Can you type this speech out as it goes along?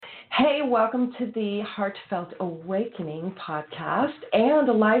Hey, welcome to the Heartfelt Awakening podcast and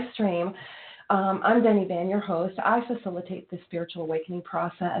a live stream. I'm Denny Van, your host. I facilitate the spiritual awakening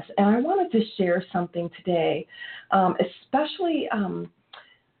process, and I wanted to share something today, especially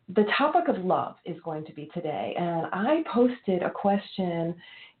the topic of love is going to be today. And I posted a question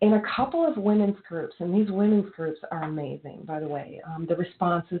in a couple of women's groups, and these women's groups are amazing, by the way. The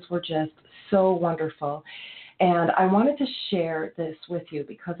responses were just so wonderful. And I wanted to share this with you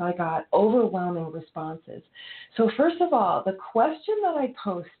because I got overwhelming responses. So first of all, the question that I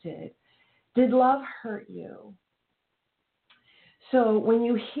posted, did love hurt you? So when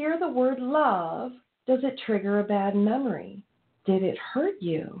you hear the word love, does it trigger a bad memory? Did it hurt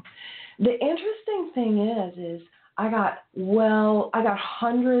you? The interesting thing is I got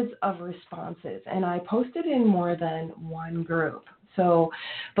hundreds of responses, and I posted in more than one group. So,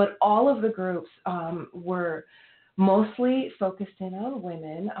 but all of the groups were mostly focused in on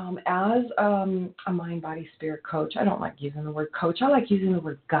women. As a mind, body, spirit coach, I don't like using the word coach. I like using the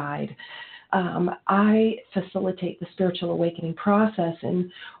word guide. I facilitate the spiritual awakening process,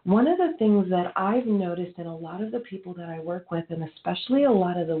 and one of the things that I've noticed in a lot of the people that I work with, and especially a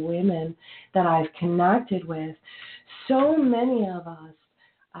lot of the women that I've connected with, so many of us,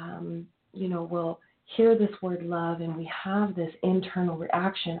 will hear this word love and we have this internal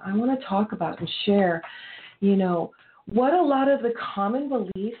reaction. I want to talk about and share, what a lot of the common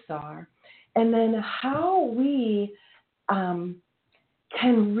beliefs are, and then how we can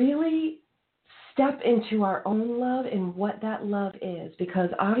really step into our own love and what that love is, because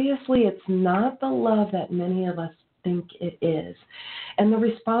obviously it's not the love that many of us think it is. And the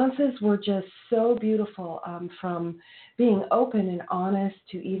responses were just so beautiful, from being open and honest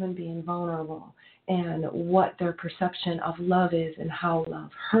to even being vulnerable, and what their perception of love is and how love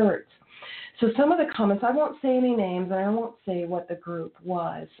hurts. So some of the comments, I won't say any names, and I won't say what the group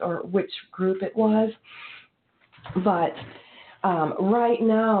was or which group it was, but right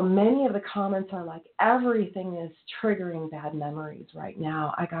now, many of the comments are like, everything is triggering bad memories right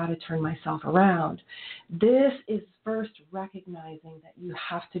now. I got to turn myself around. This is first recognizing that you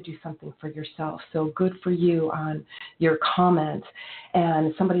have to do something for yourself. So good for you on your comment.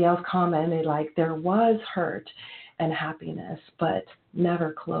 And somebody else commented like, there was hurt and happiness, but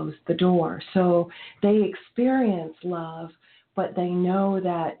never closed the door. So they experience love, but they know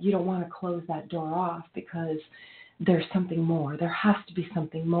that you don't want to close that door off because there's something more. There has to be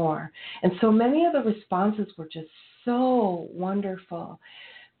something more. And so many of the responses were just so wonderful.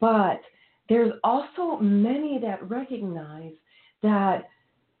 But there's also many that recognize that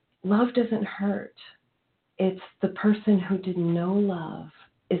love doesn't hurt. It's the person who didn't know love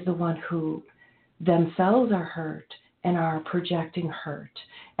is the one who themselves are hurt and are projecting hurt.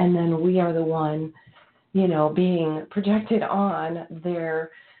 And then we are the one, being projected on their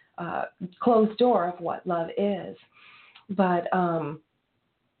closed door of what love is. But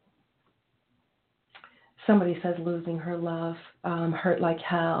somebody says losing her love hurt like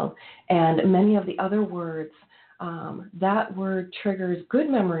hell. And many of the other words, that word triggers good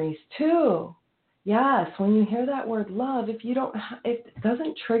memories too. Yes, when you hear that word love, if it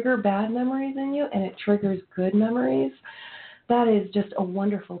doesn't trigger bad memories in you and it triggers good memories, that is just a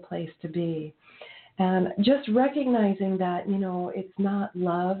wonderful place to be. And just recognizing that, it's not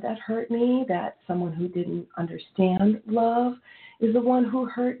love that hurt me, that someone who didn't understand love is the one who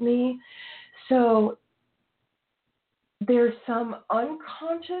hurt me. So there's some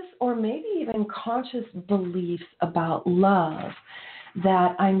unconscious or maybe even conscious beliefs about love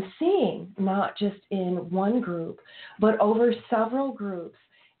that I'm seeing, not just in one group, but over several groups.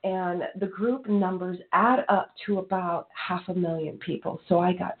 And the group numbers add up to about 500,000 people. So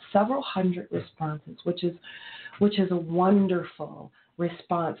I got several hundred responses, which is a wonderful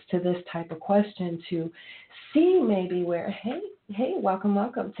response to this type of question, to see maybe where, hey, welcome,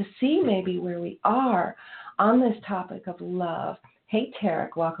 to see maybe where we are on this topic of love. Hey,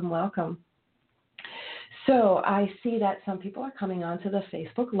 Tarek, welcome. So I see that some people are coming onto the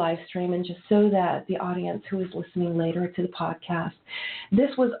Facebook live stream, and just so that the audience who is listening later to the podcast, this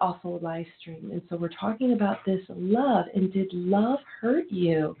was also a live stream. And so we're talking about this love, and did love hurt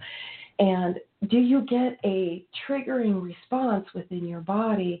you? And do you get a triggering response within your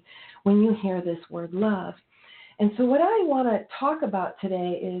body when you hear this word love? And so what I want to talk about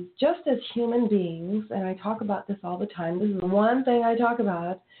today is, just as human beings, and I talk about this all the time, this is the one thing I talk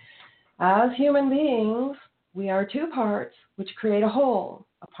about. As human beings, we are two parts which create a whole.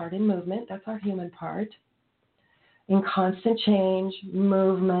 A part in movement, that's our human part. In constant change,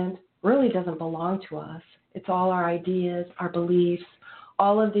 movement really doesn't belong to us. It's all our ideas, our beliefs.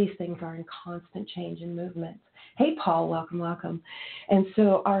 All of these things are in constant change and movement. Hey, Paul, welcome, welcome. And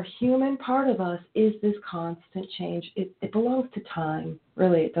so our human part of us is this constant change. It belongs to time.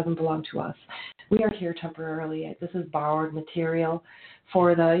 Really, it doesn't belong to us. We are here temporarily. This is borrowed material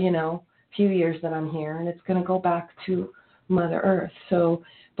for the, few years that I'm here, and it's going to go back to Mother Earth. So,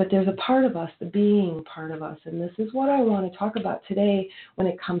 but there's a part of us, the being part of us, and this is what I want to talk about today when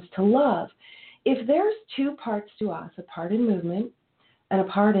it comes to love. If there's two parts to us, a part in movement and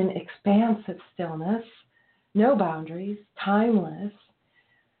a part in expansive stillness, no boundaries, timeless,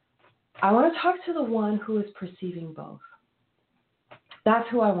 I want to talk to the one who is perceiving both. That's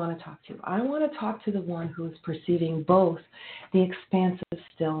who I want to talk to. I want to talk to the one who is perceiving both the expansive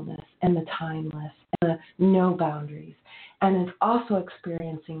stillness and the timeless and the no boundaries, and is also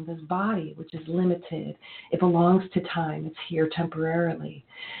experiencing this body, which is limited. It belongs to time. It's here temporarily.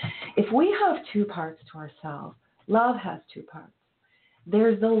 If we have two parts to ourselves, love has two parts.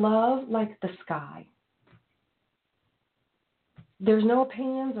 There's the love like the sky. There's no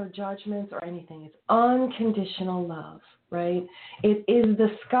opinions or judgments or anything. It's unconditional love, right? It is the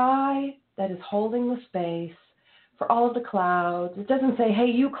sky that is holding the space for all of the clouds. It doesn't say, hey,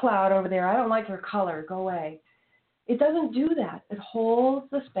 you cloud over there, I don't like your color, go away. It doesn't do that. It holds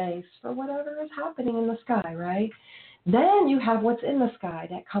the space for whatever is happening in the sky, right? Then you have what's in the sky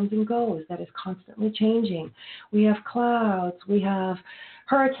that comes and goes, that is constantly changing. We have clouds, we have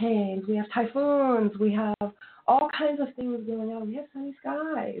hurricanes, we have typhoons, we have all kinds of things going on. We have sunny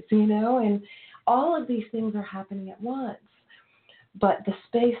skies, and all of these things are happening at once. But the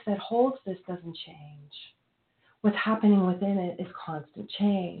space that holds this doesn't change. What's happening within it is constant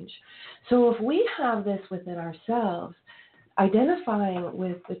change. So if we have this within ourselves, identifying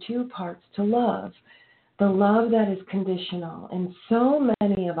with the two parts to love, the love that is conditional, and so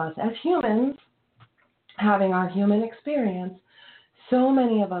many of us as humans, having our human experience, so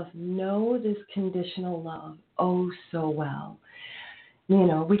many of us know this conditional love oh so well.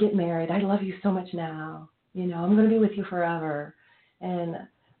 We get married. I love you so much now. I'm going to be with you forever. And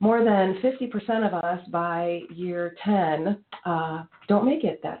more than 50% of us by year 10 don't make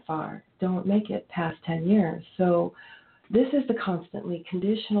it that far, don't make it past 10 years. So this is the constantly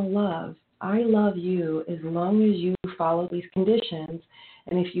conditional love. I love you as long as you follow these conditions.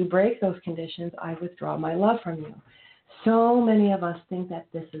 And if you break those conditions, I withdraw my love from you. So many of us think that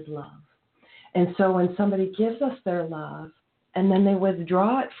this is love. And so when somebody gives us their love and then they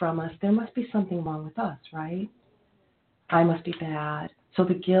withdraw it from us, there must be something wrong with us, right? I must be bad. So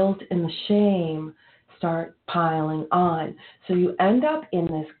the guilt and the shame start piling on. So you end up in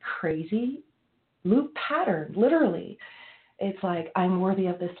this crazy loop pattern, literally. It's like, I'm worthy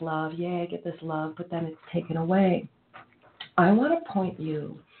of this love. Yay, I get this love, but then it's taken away. I want to point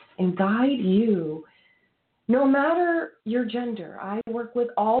you and guide you. No matter your gender, I work with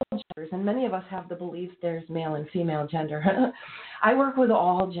all genders, and many of us have the belief there's male and female gender. I work with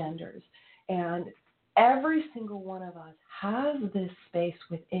all genders, and every single one of us has this space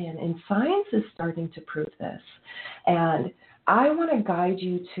within, and science is starting to prove this. And I want to guide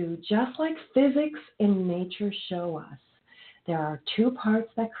you to, just like physics and nature show us, there are two parts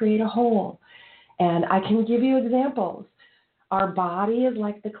that create a whole. And I can give you examples. Our body is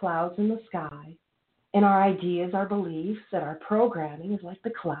like the clouds in the sky. And our ideas, our beliefs, and our programming is like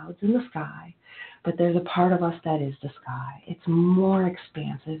the clouds in the sky. But there's a part of us that is the sky. It's more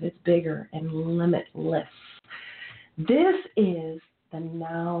expansive, it's bigger and limitless. This is the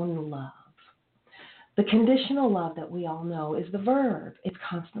noun love. The conditional love that we all know is the verb. It's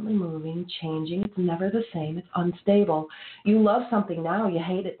constantly moving, changing. It's never the same. It's unstable. You love something now, you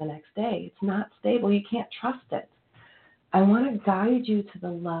hate it the next day. It's not stable. You can't trust it. I want to guide you to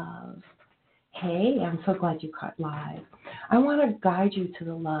the love. Hey, I'm so glad you caught live. I want to guide you to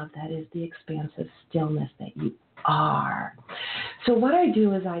the love that is the expansive stillness that you are. So what I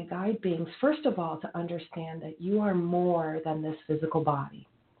do is I guide beings, first of all, to understand that you are more than this physical body.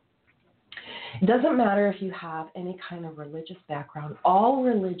 It doesn't matter if you have any kind of religious background. All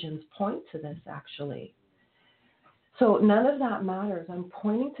religions point to this, actually. So none of that matters. I'm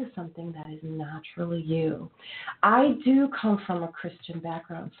pointing to something that is naturally you. I do come from a Christian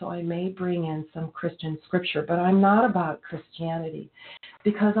background, so I may bring in some Christian scripture, but I'm not about Christianity,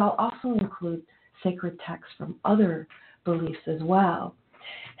 because I'll also include sacred texts from other beliefs as well.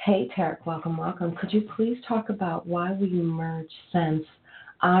 Hey, Tarek, welcome, welcome. Could you please talk about why we merge sense,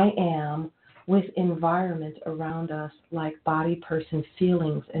 I am, with environment around us, like body, person,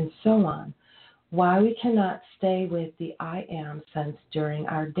 feelings, and so on? Why we cannot stay with the I am sense during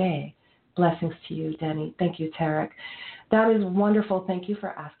our day. Blessings to you, Denny. Thank you, Tarek. That is wonderful. Thank you for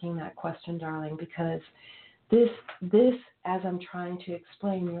asking that question, darling, because this, as I'm trying to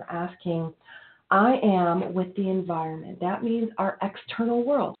explain, you're asking, I am with the environment. That means our external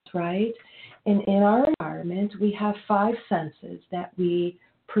world, right? And in our environment, we have 5 senses that we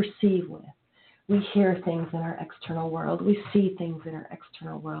perceive with. We hear things in our external world. We see things in our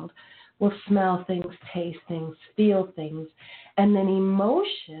external world. We'll smell things, taste things, feel things. And then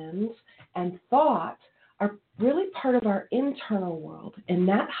emotions and thoughts are really part of our internal world. And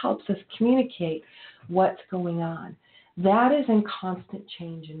that helps us communicate what's going on. That is in constant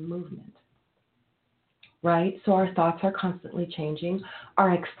change and movement. Right? So our thoughts are constantly changing.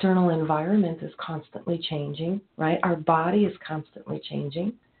 Our external environment is constantly changing, right? Our body is constantly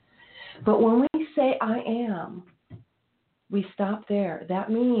changing. But when we say I am, we stop there.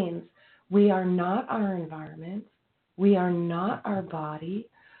 That means we are not our environment. We are not our body.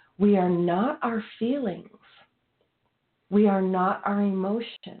 We are not our feelings. We are not our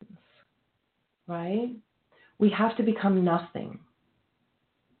emotions, right? We have to become nothing.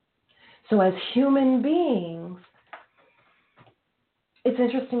 So as human beings, it's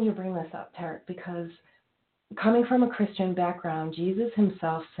interesting you bring this up, Tarek, because coming from a Christian background, Jesus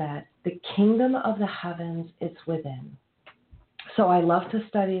himself said, the kingdom of the heavens is within. So I love to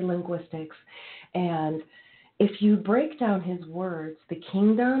study linguistics, and if you break down his words, the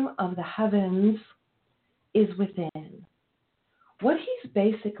kingdom of the heavens is within. What he's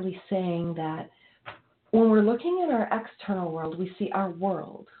basically saying that when we're looking at our external world, we see our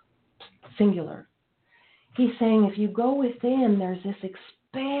world, singular. He's saying if you go within, there's this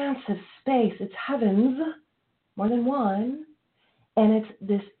expansive space. It's heavens, more than one, and it's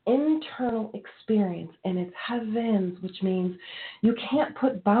this internal experience, and it's heavens, which means you can't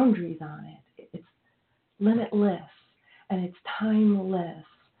put boundaries on it. It's limitless, and it's timeless.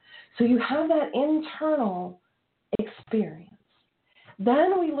 So you have that internal experience.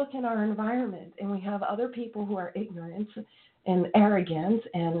 Then we look in our environment, and we have other people who are ignorant and arrogant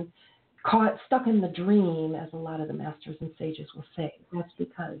and stuck in the dream, as a lot of the masters and sages will say. That's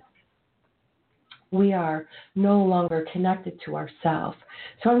because we are no longer connected to ourselves.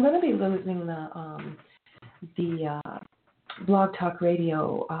 So I'm going to be losing the Blog Talk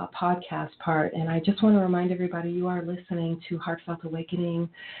Radio podcast part, and I just want to remind everybody you are listening to Heartfelt Awakening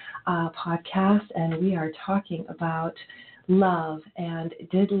podcast, and we are talking about love and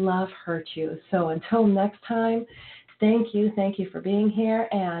did love hurt you? So until next time, thank you for being here,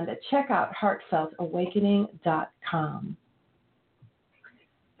 and check out heartfeltawakening.com.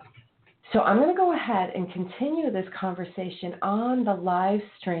 So I'm going to go ahead and continue this conversation on the live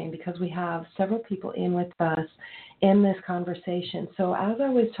stream because we have several people in with us in this conversation. So as I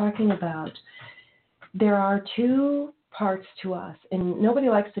was talking about, there are 2 parts to us, and nobody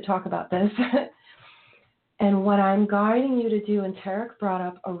likes to talk about this. And what I'm guiding you to do, and Tarek brought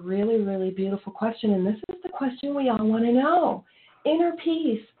up a really, really beautiful question, and this is the question we all want to know. Inner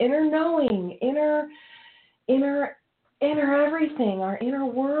peace, inner knowing, inner everything, our inner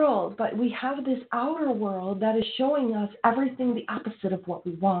world. But we have this outer world that is showing us everything the opposite of what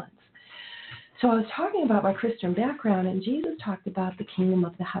we want. So I was talking about my Christian background, and Jesus talked about the kingdom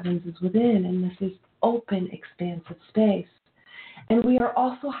of the heavens is within, and this is open, expansive space. And we are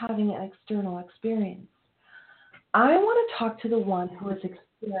also having an external experience. I want to talk to the one who is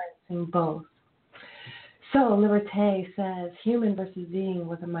experiencing both. So Liberté says, human versus being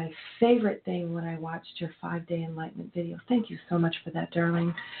was my favorite thing when I watched your 5-day enlightenment video. Thank you so much for that,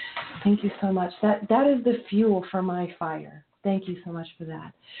 darling. Thank you so much. That is the fuel for my fire. Thank you so much for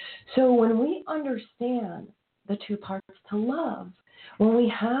that. So when we understand the 2 parts to love, when we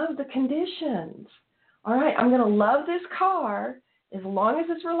have the conditions, all right, I'm going to love this car as long as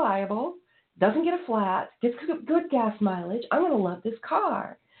it's reliable, doesn't get a flat, gets good gas mileage, I'm going to love this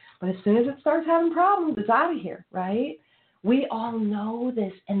car. But as soon as it starts having problems, it's out of here, right? We all know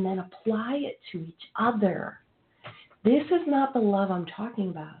this and then apply it to each other. This is not the love I'm talking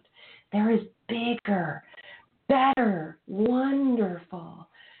about. There is bigger, better, wonderful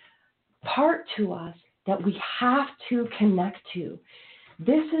part to us that we have to connect to.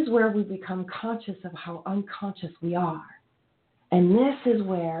 This is where we become conscious of how unconscious we are. And this is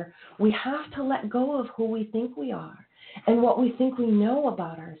where we have to let go of who we think we are and what we think we know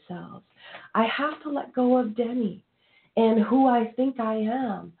about ourselves. I have to let go of Demi and who I think I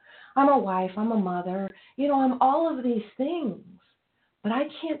am. I'm a wife, I'm a mother, I'm all of these things. But I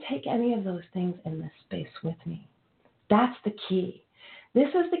can't take any of those things in this space with me. That's the key. This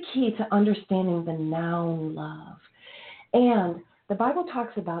is the key to understanding the noun love. And the Bible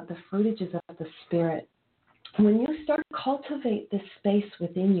talks about the fruitages of the Spirit. When you start to cultivate this space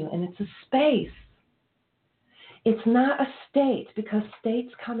within you, and it's a space, It's not a state, because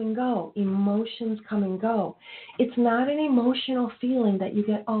states come and go. Emotions come and go. It's not an emotional feeling that you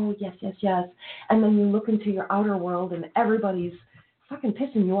get, oh, yes, yes, yes, and then you look into your outer world and everybody's fucking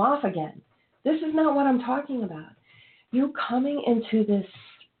pissing you off again. This is not what I'm talking about. You coming into this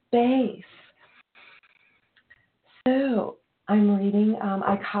space. So I'm reading,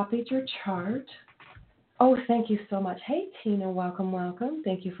 I copied your chart. Oh, thank you so much. Hey, Tina, welcome, welcome.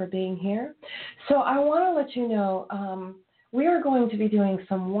 Thank you for being here. So I want to let you know we are going to be doing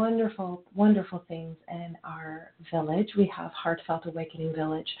some wonderful, wonderful things in our village. We have Heartfelt Awakening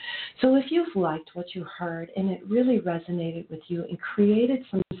Village. So if you've liked what you heard and it really resonated with you and created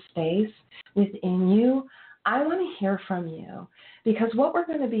some space within you, I want to hear from you, because what we're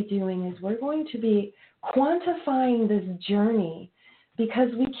going to be doing is we're going to be quantifying this journey, because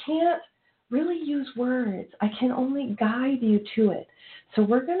we can't really use words. I can only guide you to it. So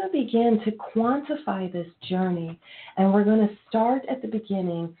we're going to begin to quantify this journey, and we're going to start at the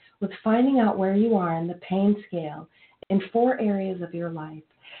beginning with finding out where you are in the pain scale in 4 areas of your life.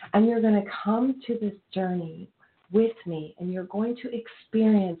 And you're going to come to this journey with me, and you're going to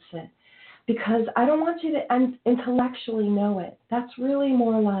experience it, because I don't want you to intellectually know it. That's really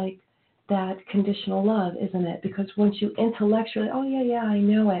more like that conditional love, isn't it? Because once you intellectually, oh, yeah, I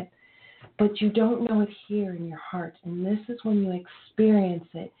know it, but you don't know it here in your heart. And this is when you experience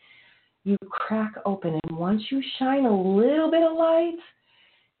it. You crack open, and once you shine a little bit of light,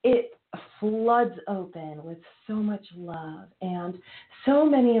 it floods open with so much love. And so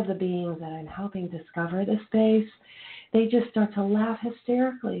many of the beings that I'm helping discover this space, they just start to laugh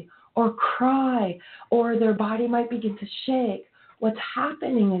hysterically or cry, or their body might begin to shake. What's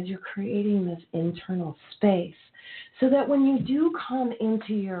happening is you're creating this internal space, so that when you do come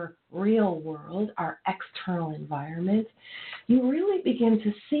into your real world, our external environment, you really begin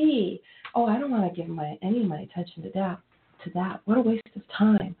to see, oh, I don't want to give any of my attention to that. What a waste of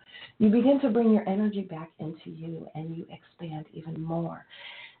time. You begin to bring your energy back into you, and you expand even more.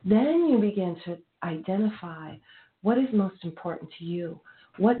 Then you begin to identify what is most important to you.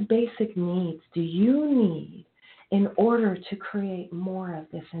 What basic needs do you need in order to create more of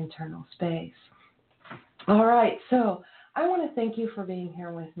this internal space? All right, so I want to thank you for being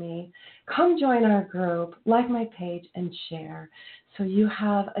here with me. Come join our group, like my page, and share, so you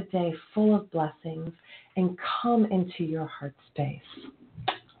have a day full of blessings, and come into your heart space.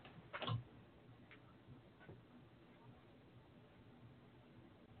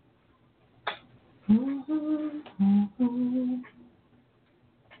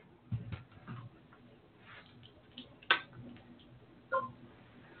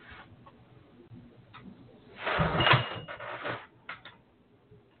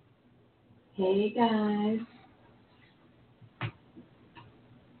 Hey guys,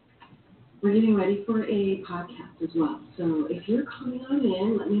 we're getting ready for a podcast as well. So if you're coming on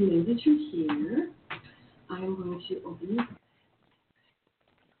in, let me know that you're here. I'm going to open